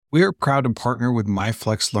We are proud to partner with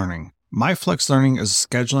MyFlex Learning. MyFlex Learning is a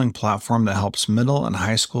scheduling platform that helps middle and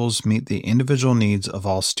high schools meet the individual needs of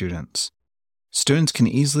all students. Students can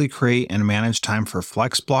easily create and manage time for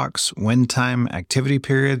flex blocks, win time, activity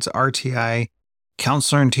periods, RTI,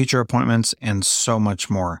 counselor and teacher appointments, and so much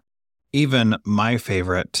more. Even my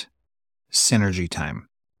favorite, synergy time.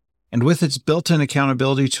 And with its built-in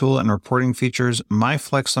accountability tool and reporting features,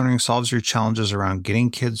 MyFlex Learning solves your challenges around getting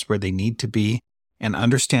kids where they need to be and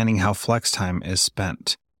understanding how flex time is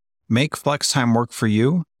spent. Make flex time work for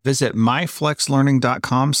you. Visit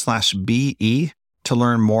myflexlearning.com/BE to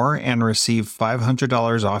learn more and receive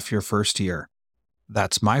 $500 off your first year.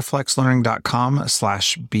 That's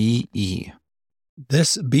myflexlearning.com/BE.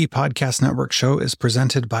 This B Podcast Network show is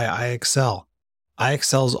presented by iExcel.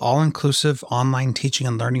 iExcel's all-inclusive online teaching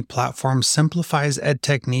and learning platform simplifies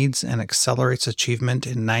edtech needs and accelerates achievement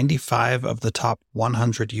in 95 of the top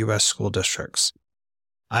 100 U.S. school districts.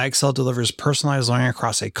 iExcel delivers personalized learning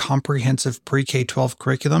across a comprehensive pre-K-12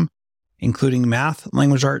 curriculum, including math,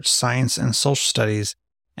 language arts, science, and social studies,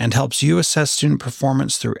 and helps you assess student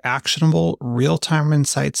performance through actionable, real-time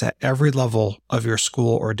insights at every level of your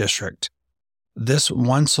school or district. This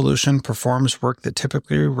one solution performs work that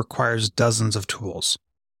typically requires dozens of tools.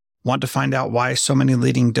 Want to find out why so many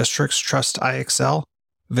leading districts trust iExcel?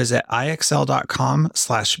 Visit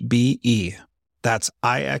iexcel.com/BE. That's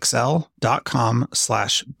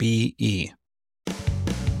iexcel.com/BE.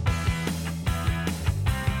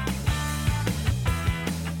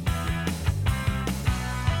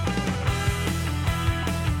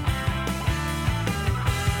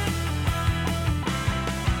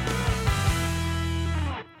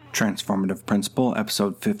 Transformative Principal,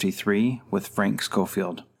 Episode 53, with Frank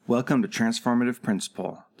Schofield. Welcome to Transformative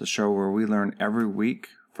Principal, the show where we learn every week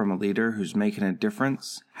from a leader who's making a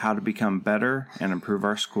difference, how to become better and improve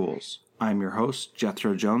our schools. I'm your host,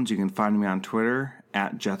 Jethro Jones. You can find me on Twitter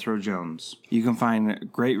at Jethro Jones. You can find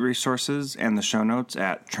great resources and the show notes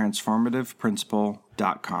at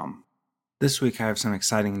transformativeprincipal.com. This week I have some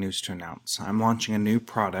exciting news to announce. I'm launching a new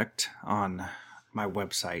product on my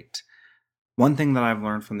website. One thing that I've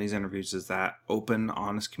learned from these interviews is that open,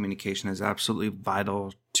 honest communication is absolutely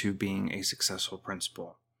vital to being a successful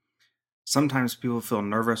principal. Sometimes people feel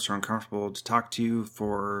nervous or uncomfortable to talk to you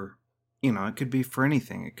for, it could be for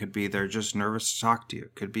anything. It could be they're just nervous to talk to you.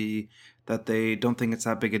 It could be that they don't think it's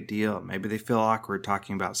that big a deal. Maybe they feel awkward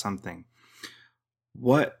talking about something.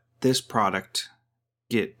 What this product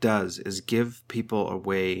does is give people a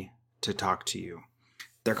way to talk to you.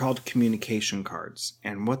 They're called communication cards,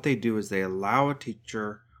 and what they do is they allow a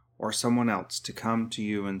teacher or someone else to come to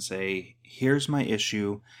you and say, here's my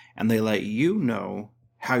issue, and they let you know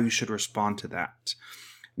how you should respond to that.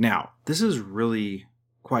 Now, this is really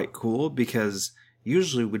quite cool because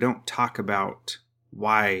usually we don't talk about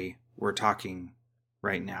why we're talking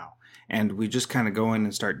right now, and we just kind of go in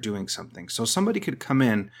and start doing something. So somebody could come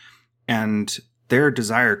in and their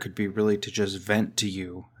desire could be really to just vent to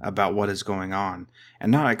you about what is going on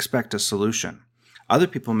and not expect a solution. Other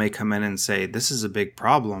people may come in and say, this is a big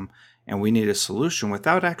problem and we need a solution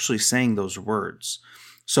without actually saying those words.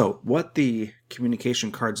 So what the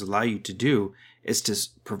communication cards allow you to do is to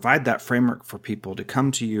provide that framework for people to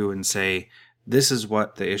come to you and say, this is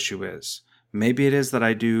what the issue is. Maybe it is that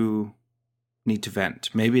I do need to vent.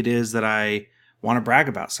 Maybe it is that I want to brag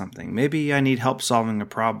about something. Maybe I need help solving a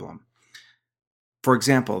problem. For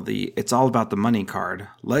example, the It's All About the Money card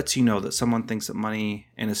lets you know that someone thinks that money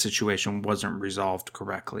in a situation wasn't resolved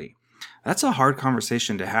correctly. That's a hard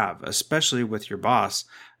conversation to have, especially with your boss,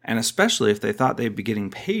 and especially if they thought they'd be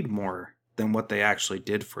getting paid more than what they actually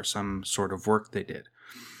did for some sort of work they did.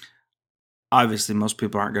 Obviously, most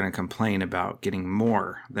people aren't going to complain about getting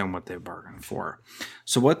more than what they bargained for.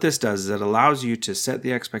 So what this does is it allows you to set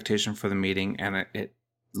the expectation for the meeting, and it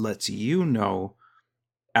lets you know,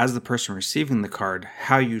 as the person receiving the card,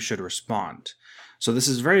 how you should respond. So this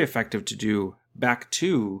is very effective to do back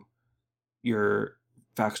to your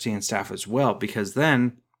faculty and staff as well, because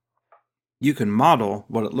then you can model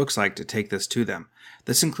what it looks like to take this to them.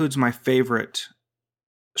 This includes my favorite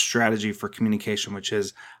strategy for communication, which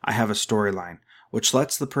is I have a storyline, which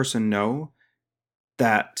lets the person know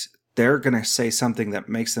that they're going to say something that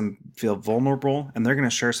makes them feel vulnerable, and they're going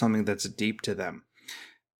to share something that's deep to them.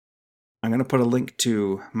 I'm going to put a link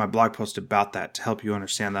to my blog post about that to help you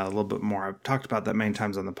understand that a little bit more. I've talked about that many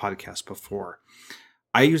times on the podcast before.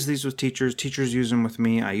 I use these with teachers. Teachers use them with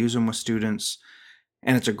me. I use them with students.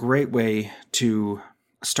 And it's a great way to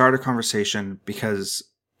start a conversation because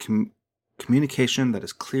communication that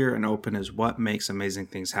is clear and open is what makes amazing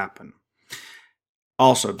things happen.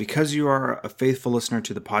 Also, because you are a faithful listener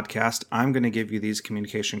to the podcast, I'm going to give you these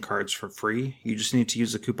communication cards for free. You just need to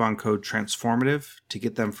use the coupon code Transformative to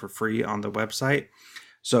get them for free on the website.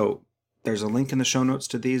 So there's a link in the show notes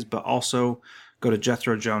to these, but also go to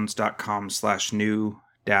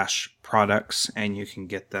jethrojones.com/new-products and you can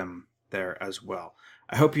get them there as well.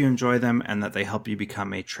 I hope you enjoy them and that they help you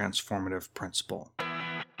become a transformative principal.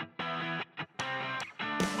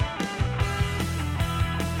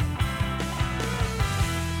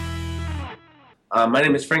 My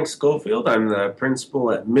name is Frank Schofield. I'm the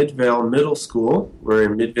principal at Midvale Middle School. We're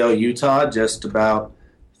in Midvale, Utah, just about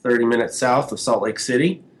 30 minutes south of Salt Lake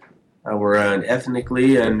City. We're an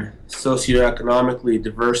ethnically and socioeconomically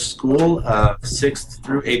diverse school of 6th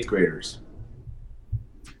through 8th graders.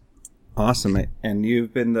 Awesome. And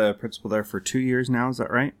you've been the principal there for 2 years now, is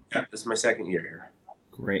that right? Yeah, this is my 2nd year here.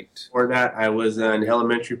 Great. Before that, I was an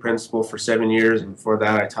elementary principal for 7 years, and before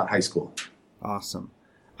that, I taught high school. Awesome.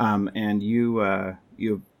 And you've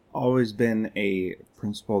always been a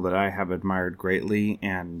principal that I have admired greatly,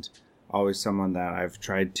 and always someone that I've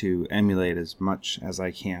tried to emulate as much as I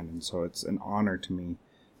can. And so it's an honor to me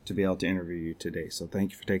to be able to interview you today. So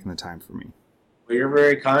thank you for taking the time for me. Well, you're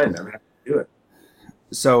very kind. I'm happy to do it.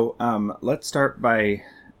 So let's start by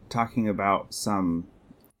talking about some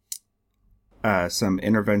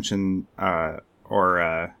intervention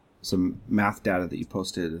or some math data that you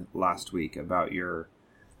posted last week about your.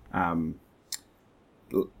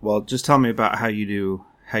 Well, just tell me about how you do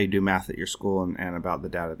math at your school and about the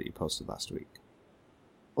data that you posted last week.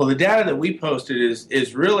 Well, the data that we posted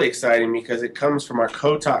is really exciting because it comes from our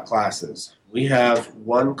co-taught classes. We have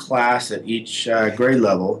one class at each grade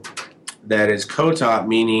level that is co-taught,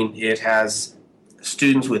 meaning it has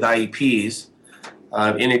students with IEPs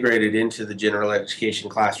integrated into the general education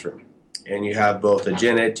classroom. And you have both a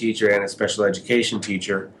gen ed teacher and a special education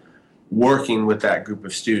teacher working with that group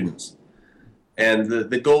of students. And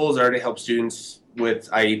the goals are to help students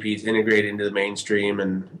with IEPs integrate into the mainstream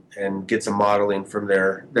and get some modeling from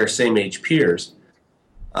their same age peers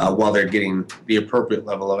while they're getting the appropriate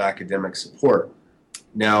level of academic support.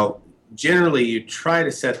 Now, generally, you try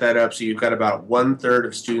to set that up so you've got about 1/3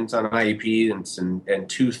 of students on IEP and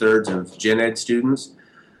 2/3 of gen ed students.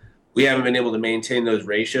 We haven't been able to maintain those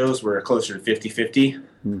ratios. We're closer to 50-50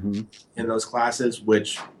 in those classes,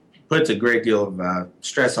 which puts a great deal of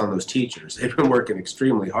stress on those teachers. They've been working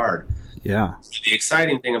extremely hard. Yeah. The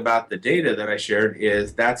exciting thing about the data that I shared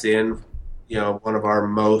is that's in, one of our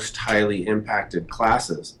most highly impacted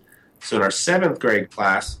classes. So in our 7th grade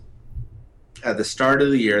class, at the start of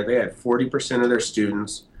the year, they had 40% of their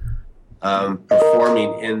students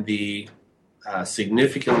performing in the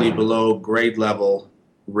significantly below grade level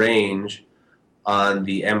range on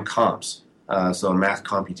the MComps, so math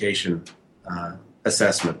computation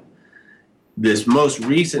assessment. This most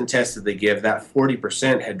recent test that they give, that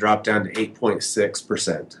 40% had dropped down to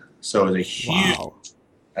 8.6%. So it was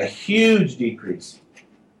a huge decrease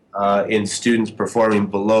in students performing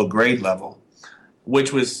below grade level,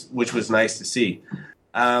 which was nice to see.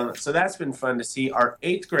 So that's been fun to see. Our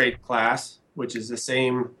 8th grade class, which is the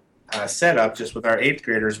same setup, just with our 8th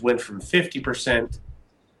graders, went from 50%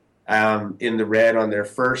 in the red on their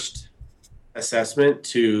first assessment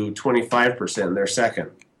to 25% in their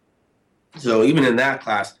second. So even in that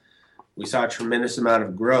class, we saw a tremendous amount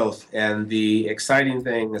of growth. And the exciting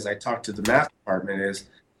thing, as I talked to the math department, is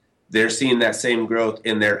they're seeing that same growth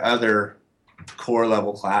in their other core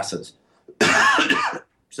level classes.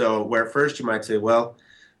 So where at first you might say, well,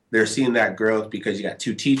 they're seeing that growth because you got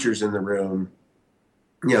 2 teachers in the room,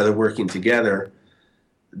 they're working together.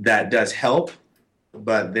 That does help,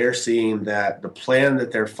 but they're seeing that the plan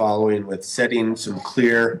that they're following with setting some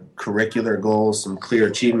clear curricular goals, some clear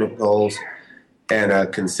achievement goals, and a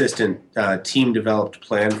consistent team-developed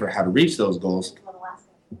plan for how to reach those goals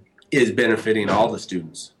is benefiting all the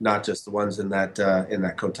students, not just the ones in that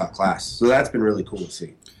co-taught class. So that's been really cool to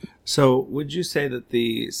see. So would you say that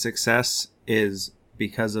the success is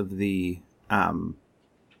because of the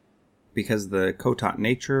co-taught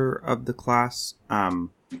nature of the class,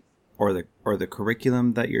 or the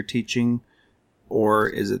curriculum that you're teaching, or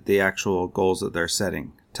is it the actual goals that they're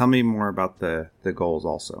setting? Tell me more about the goals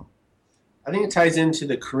also. I think it ties into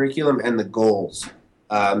the curriculum and the goals.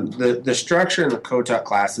 The structure in the co-taught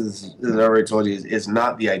classes, as I already told you, is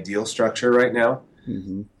not the ideal structure right now.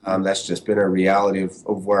 That's just been a reality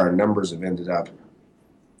of where our numbers have ended up.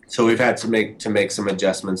 So we've had to make some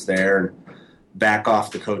adjustments there and back off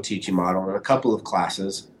the co-teaching model in a couple of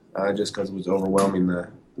classes, just because it was overwhelming the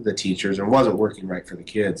teachers and wasn't working right for the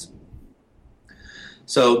kids.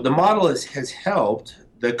 So the model has helped.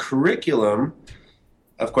 The curriculum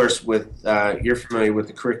of course, with you're familiar with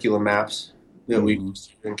the curriculum maps that we Mm-hmm.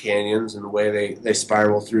 use in Canyons and the way they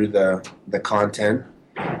spiral through the content,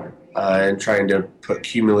 and trying to put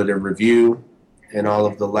cumulative review in all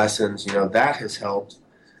of the lessons. That has helped.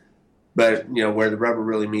 But where the rubber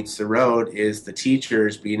really meets the road is the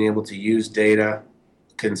teachers being able to use data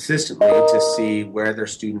consistently to see where their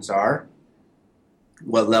students are,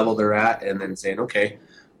 what level they're at, and then saying, okay,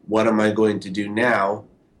 what am I going to do now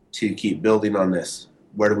to keep building on this?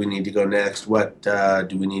 Where do we need to go next? What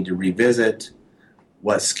do we need to revisit?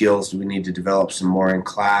 What skills do we need to develop some more in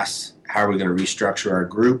class? How are we going to restructure our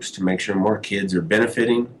groups to make sure more kids are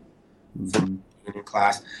benefiting Mm-hmm. from in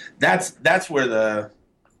class? That's where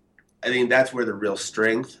I think that's where the real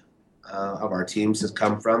strength of our teams has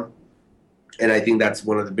come from, and I think that's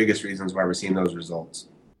one of the biggest reasons why we're seeing those results.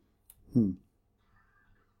 Hmm.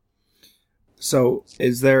 So,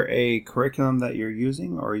 is there a curriculum that you're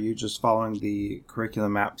using, or are you just following the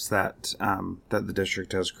curriculum maps that the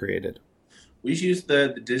district has created? We use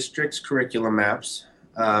the district's curriculum maps.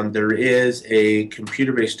 There is a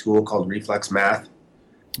computer-based tool called Reflex Math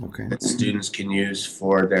Okay. that students can use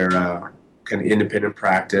for their kind of independent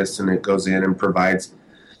practice, and it goes in and provides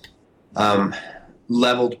um,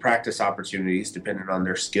 leveled practice opportunities depending on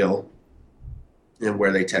their skill and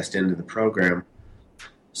where they test into the program.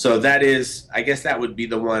 So that is, I guess, that would be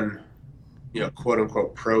the one, quote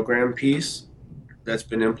unquote, program piece that's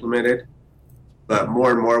been implemented. But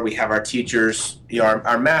more and more, we have our teachers.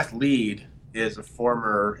 Our math lead is a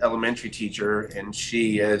former elementary teacher, and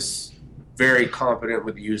she is very competent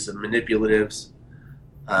with the use of manipulatives,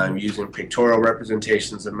 using pictorial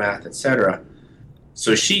representations of math, etc.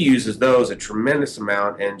 So she uses those a tremendous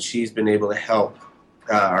amount, and she's been able to help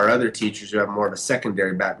our other teachers who have more of a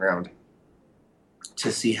secondary background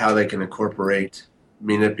to see how they can incorporate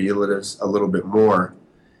manipulatives a little bit more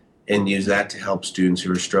and use that to help students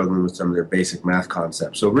who are struggling with some of their basic math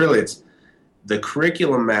concepts. So really, it's the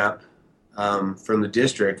curriculum map from the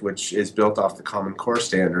district, which is built off the Common Core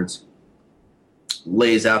standards,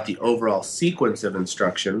 lays out the overall sequence of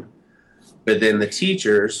instruction, but then the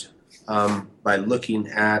teachers, by looking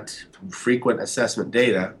at frequent assessment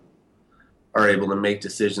data, are able to make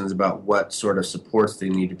decisions about what sort of supports they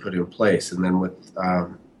need to put in place. And then with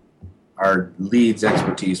our leads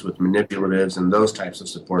expertise with manipulatives and those types of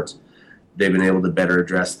supports, they've been able to better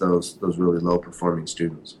address those really low performing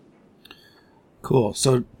students. Cool.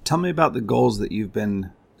 So tell me about the goals that you've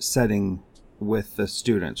been setting with the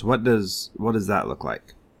students. What does that look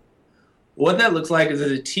like? What that looks like is,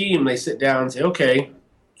 as a team, they sit down and say, okay,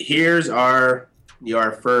 here's our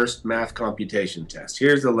first math computation test.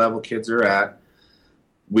 Here's the level kids are at.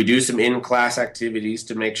 We do some in-class activities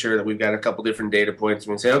to make sure that we've got a couple different data points.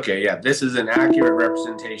 And we say, okay, yeah, this is an accurate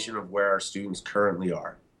representation of where our students currently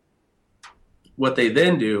are. What they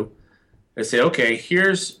then do is say, okay,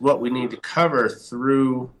 here's what we need to cover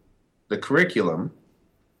through the curriculum.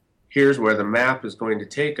 Here's where the map is going to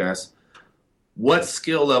take us. What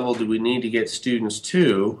skill level do we need to get students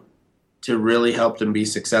to really help them be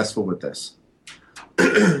successful with this?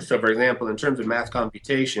 So, for example, in terms of math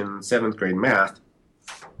computation, seventh grade math,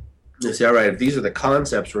 they say, all right, if these are the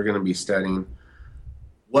concepts we're going to be studying,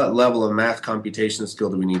 what level of math computation skill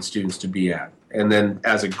do we need students to be at? And then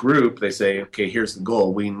as a group, they say, okay, here's the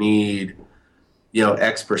goal. We need,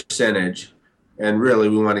 X percentage. And really,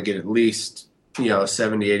 we want to get at least, 70,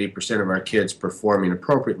 80% of our kids performing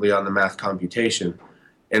appropriately on the math computation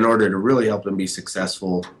in order to really help them be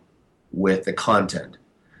successful with the content.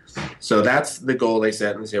 So that's the goal they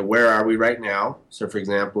set, and they say, where are we right now? So, for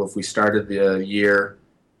example, if we started the year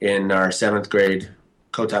in our seventh grade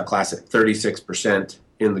co-taught class at 36%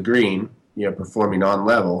 in the green, performing on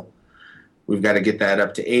level, we've got to get that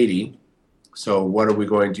up to 80. So what are we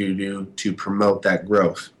going to do to promote that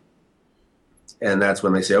growth? And that's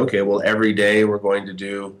when they say, okay, well, every day we're going to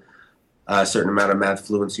do a certain amount of math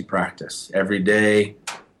fluency practice. Every day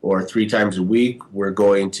or 3 times a week, we're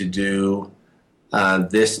going to do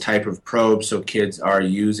this type of probe so kids are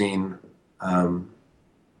using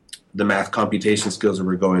the math computation skills that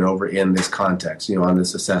we're going over in this context, on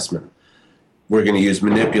this assessment. We're going to use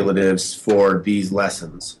manipulatives for these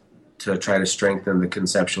lessons to try to strengthen the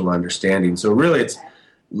conceptual understanding. So really it's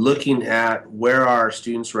looking at where are our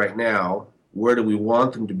students right now, where do we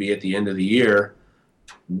want them to be at the end of the year,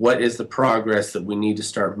 what is the progress that we need to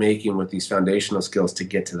start making with these foundational skills to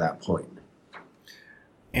get to that point.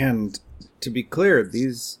 And to be clear,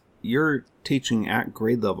 you're teaching at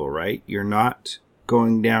grade level, right? You're not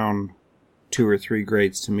going down 2 or 3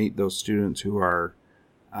 grades to meet those students who are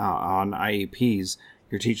on IEPs.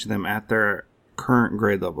 You're teaching them at their current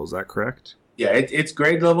grade level. Is that correct? Yeah, it's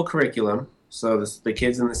grade level curriculum. So the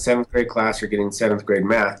kids in the seventh grade class are getting seventh grade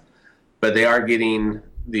math, but they are getting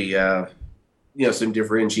the some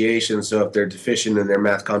differentiation. So if they're deficient in their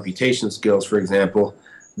math computation skills, for example,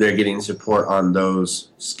 they're getting support on those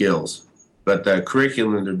skills. But the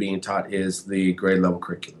curriculum they're being taught is the grade level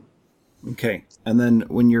curriculum. Okay. And then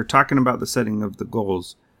when you're talking about the setting of the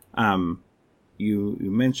goals, you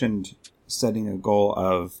mentioned setting a goal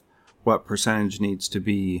of what percentage needs to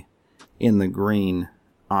be in the green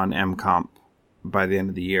on MComp by the end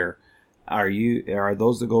of the year. Are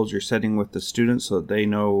those the goals you're setting with the students so that they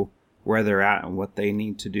know where they're at and what they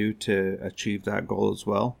need to do to achieve that goal as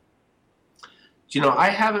well? I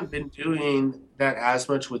haven't been doing that as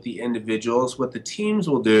much with the individuals. What the teams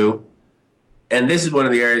will do, and this is one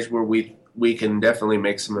of the areas where we can definitely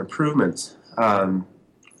make some improvements.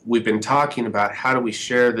 We've been talking about how do we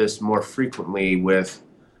share this more frequently with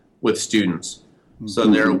students so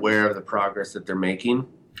they're aware of the progress that they're making.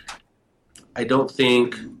 I don't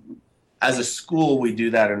think as a school we do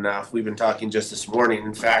that enough. We've been talking just this morning,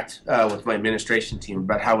 in fact, with my administration team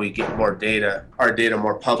about how we get our data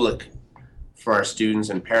more public for our students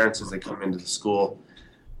and parents as they come into the school.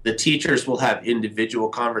 The teachers will have individual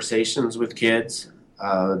conversations with kids.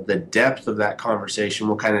 The depth of that conversation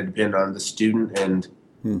will kind of depend on the student and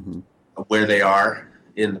where they are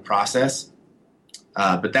in the process.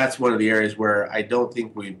 But that's one of the areas where I don't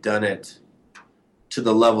think we've done it to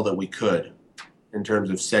the level that we could in terms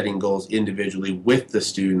of setting goals individually with the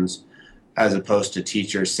students as opposed to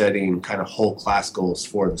teachers setting kind of whole class goals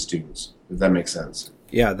for the students, if that makes sense.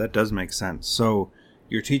 Yeah, that does make sense. So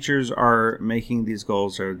your teachers are making these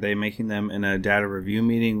goals. Are they making them in a data review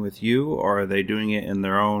meeting with you, or are they doing it in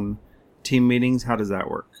their own team meetings? How does that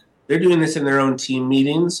work? They're doing this in their own team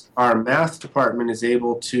meetings. Our math department is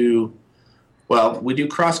able to, we do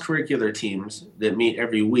cross-curricular teams that meet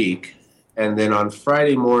every week. And then on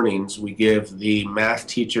Friday mornings, we give the math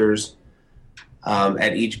teachers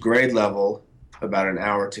at each grade level about an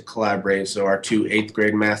hour to collaborate. So our 2 8th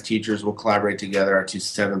grade math teachers will collaborate together, our 2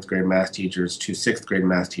 7th grade math teachers, 2 6th grade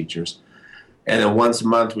math teachers. And then once a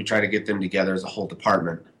month, we try to get them together as a whole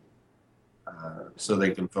department so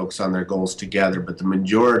they can focus on their goals together. But the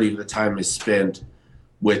majority of the time is spent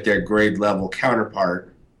with their grade level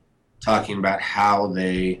counterpart, talking about how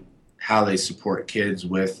they support kids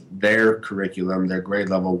with their curriculum, their grade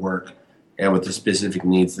level work, and with the specific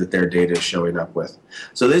needs that their data is showing up with.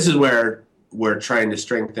 So this is where we're trying to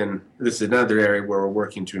strengthen. This is another area where we're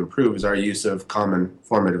working to improve is our use of common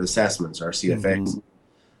formative assessments, our CFAs.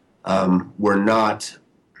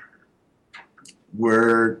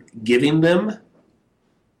 We're giving them.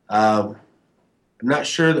 I'm not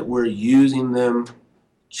sure that we're using them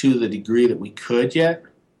to the degree that we could yet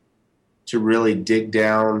to really dig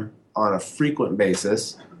down on a frequent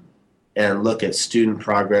basis and look at student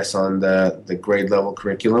progress on the grade level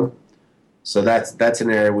curriculum. So that's an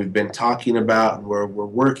area we've been talking about and we're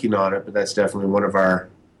working on it, but that's definitely one of our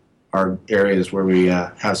areas where we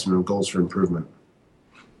have some goals for improvement.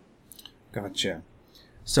 Gotcha.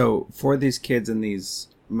 So for these kids in these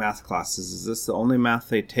math classes, is this the only math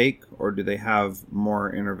they take, or do they have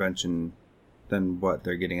more intervention than what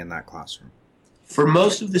they're getting in that classroom? For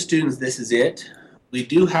most of the students, this is it. We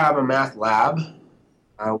do have a math lab.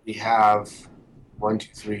 We have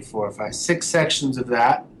 6 sections of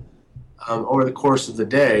that over the course of the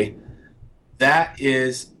day. That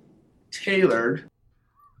is tailored.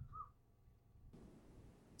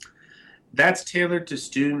 That's tailored to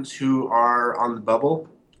students who are on the bubble.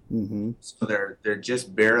 So they're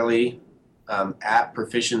just barely at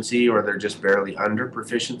proficiency, or they're just barely under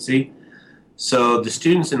proficiency. So the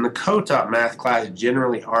students in the co-top math class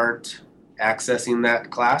generally aren't accessing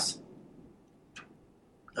that class.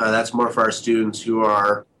 That's more for our students who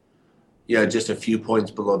are, just a few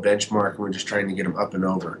points below benchmark, and we're just trying to get them up and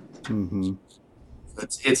over.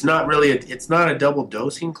 It's not really it's not a double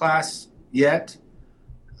dosing class yet.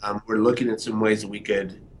 We're looking at some ways that we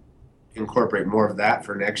could incorporate more of that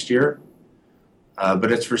for next year.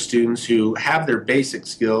 But it's for students who have their basic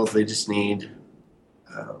skills. They just need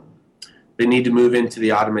to move into the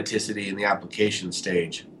automaticity and the application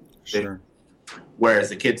stage. Sure. Whereas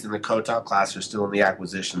the kids in the co-top class are still in the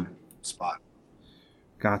acquisition spot.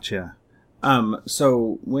 Gotcha.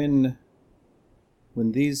 So when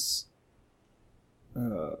these,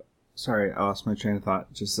 sorry, I lost my train of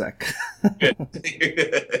thought. Just a sec.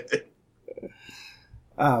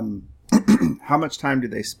 How much time do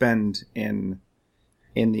they spend in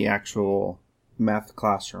the actual math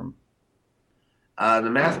classroom? The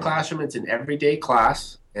math classroom, it's an everyday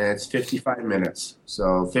class, and it's 55 minutes.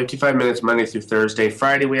 So 55 minutes Monday through Thursday.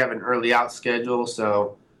 Friday, we have an early out schedule,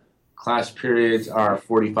 so class periods are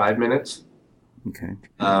 45 minutes. Okay.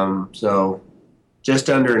 So just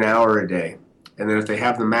under an hour a day. And then if they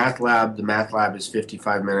have the math lab is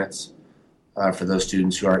 55 minutes for those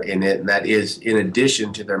students who are in it. And that is in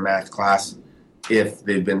addition to their math class if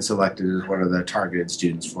they've been selected as one of the targeted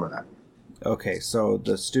students for that. Okay, so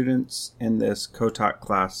the students in this COTOC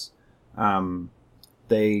class,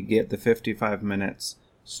 they get the 55 minutes.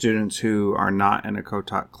 Students who are not in a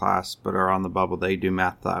COTOC class but are on the bubble, they do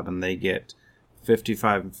math lab, and they get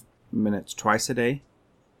 55 minutes twice a day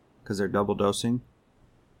because they're double dosing.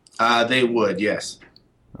 They would, yes.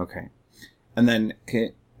 Okay, and then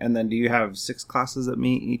do you have 6 classes that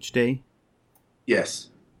meet each day? Yes.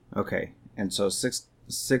 Okay, and so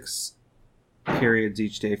six periods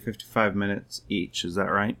each day, 55 minutes each. Is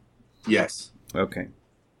that right? Yes. Okay.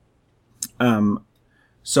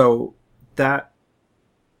 So that,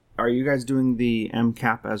 are you guys doing the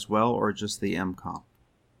MCAP as well, or just the MComp?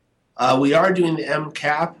 We are doing the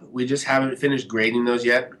MCAP. We just haven't finished grading those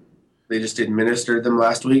yet. They just administered them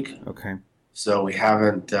last week. Okay. So we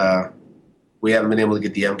haven't been able to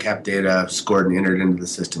get the MCAP data scored and entered into the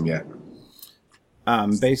system yet.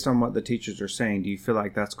 Based on what the teachers are saying, do you feel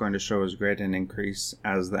like that's going to show as great an increase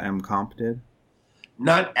as the MComp did?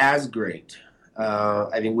 Not as great.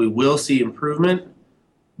 I think we will see improvement,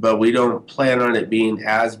 but we don't plan on it being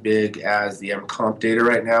as big as the MComp data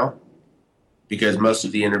right now, because most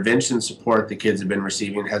of the intervention support the kids have been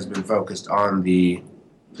receiving has been focused on the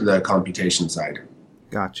computation side.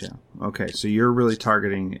 Gotcha. Okay, so you're really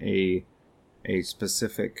targeting a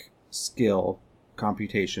specific skill,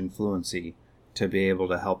 computation fluency, to be able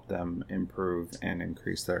to help them improve and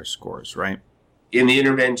increase their scores, right? In the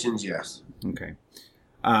interventions, yes. Okay.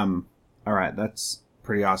 All right, that's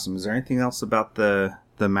pretty awesome. Is there anything else about the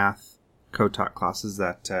math COTOC classes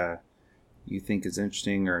that you think is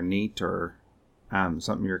interesting or neat, or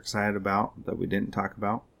something you're excited about that we didn't talk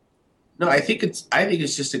about? No, I think it's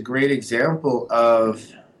just a great example of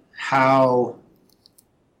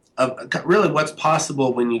really what's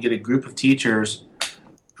possible when you get a group of teachers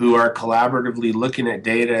who are collaboratively looking at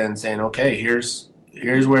data and saying, okay, here's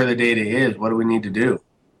where the data is. What do we need to do?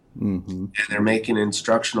 Mm-hmm. And they're making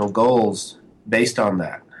instructional goals based on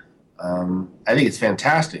that. I think it's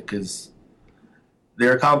fantastic because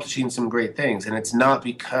they're accomplishing some great things, and it's not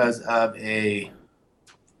because of a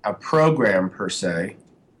program per se.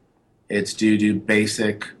 It's due to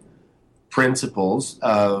basic principles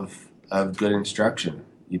of good instruction.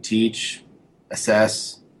 You teach,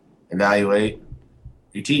 assess, evaluate.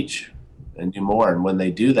 You teach and do more, and when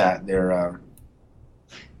they do that, they're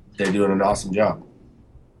doing an awesome job.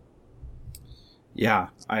 Yeah,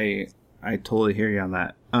 I totally hear you on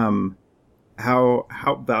that.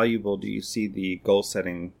 How valuable do you see the goal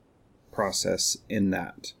setting process in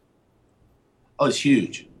that? Oh, it's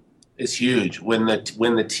huge. It's huge when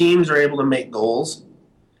the teams are able to make goals,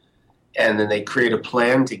 and then they create a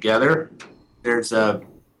plan together.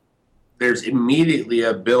 There's immediately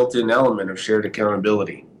a built-in element of shared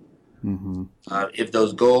accountability. Mm-hmm. If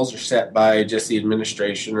those goals are set by just the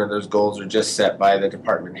administration, or those goals are just set by the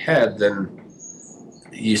department head, then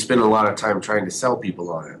you spend a lot of time trying to sell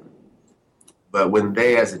people on it. But when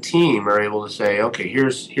they as a team are able to say, okay,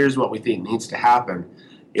 here's what we think needs to happen.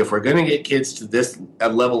 If we're going to get kids to this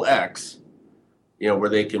at level X, where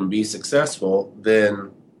they can be successful,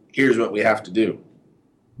 then here's what we have to do.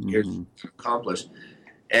 Here's what to accomplish.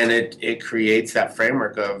 And it creates that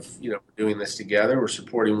framework of, we're doing this together, we're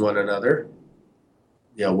supporting one another.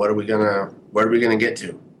 What are we gonna get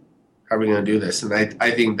to? How are we gonna do this? And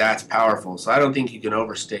I think that's powerful. So I don't think you can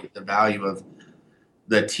overstate the value of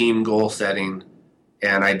the team goal setting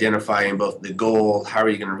and identifying both the goal, how are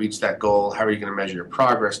you gonna reach that goal, how are you gonna measure your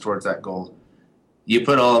progress towards that goal. You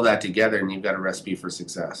put all of that together and you've got a recipe for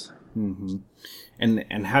success. Mm-hmm.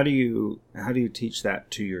 And how do you teach that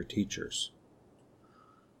to your teachers?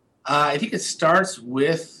 I think it starts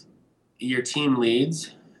with your team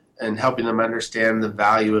leads and helping them understand the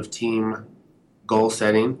value of team goal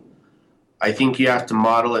setting. I think you have to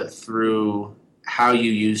model it through how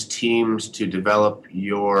you use teams to develop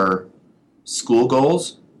your school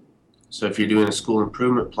goals. So if you're doing a school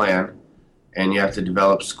improvement plan and you have to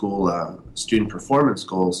develop school student performance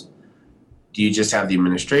goals, do you just have the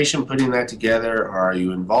administration putting that together, or are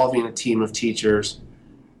you involving a team of teachers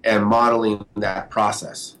and modeling that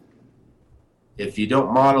process? If you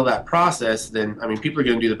don't model that process, then, people are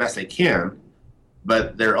going to do the best they can,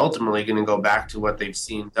 but they're ultimately going to go back to what they've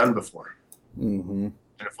seen done before. Mm-hmm.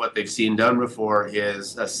 And if what they've seen done before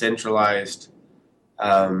is a centralized,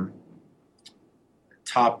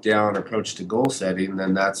 top-down approach to goal setting,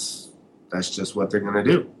 then that's just what they're going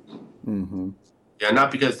to do. Mm-hmm. Yeah,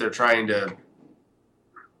 not because they're trying to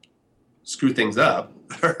screw things up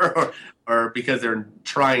or because they're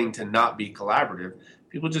trying to not be collaborative.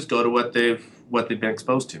 People just go to what they've been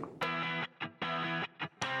exposed to.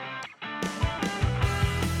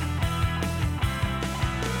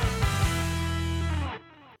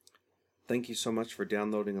 Thank you so much for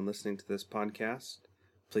downloading and listening to this podcast.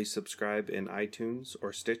 Please subscribe in iTunes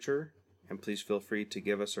or Stitcher, and please feel free to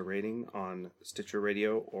give us a rating on Stitcher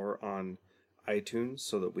Radio or on iTunes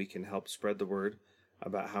so that we can help spread the word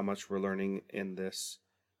about how much we're learning in this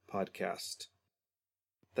podcast.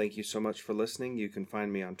 Thank you so much for listening. You can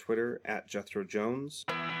find me on Twitter at Jethro Jones.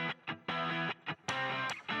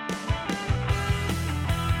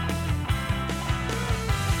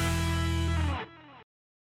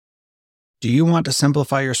 Do you want to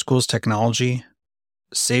simplify your school's technology,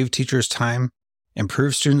 save teachers time,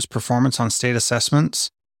 improve students' performance on state assessments?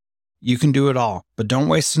 You can do it all, but don't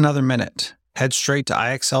waste another minute. Head straight to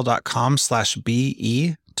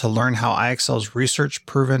ixl.com/BE to learn how IXL's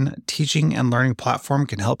research-proven teaching and learning platform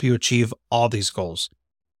can help you achieve all these goals.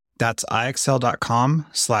 That's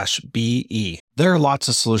ixl.com/BE. There are lots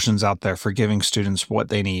of solutions out there for giving students what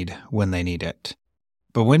they need when they need it.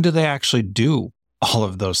 But when do they actually do all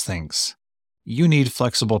of those things? You need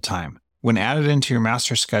flexible time. When added into your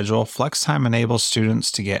master schedule, Flex Time enables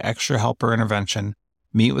students to get extra help or intervention,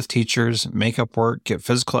 meet with teachers, make up work, get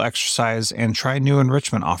physical exercise, and try new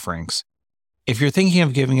enrichment offerings. If you're thinking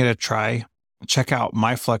of giving it a try, check out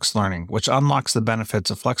MyFlex Learning, which unlocks the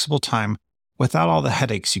benefits of flexible time without all the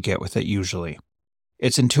headaches you get with it usually.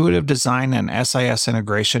 Its intuitive design and SIS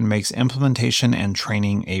integration makes implementation and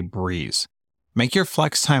training a breeze. Make your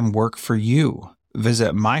flex time work for you.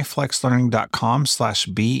 Visit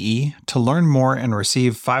myflexlearning.com/BE to learn more and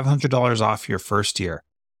receive $500 off your first year.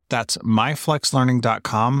 That's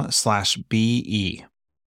myflexlearning.com/BE.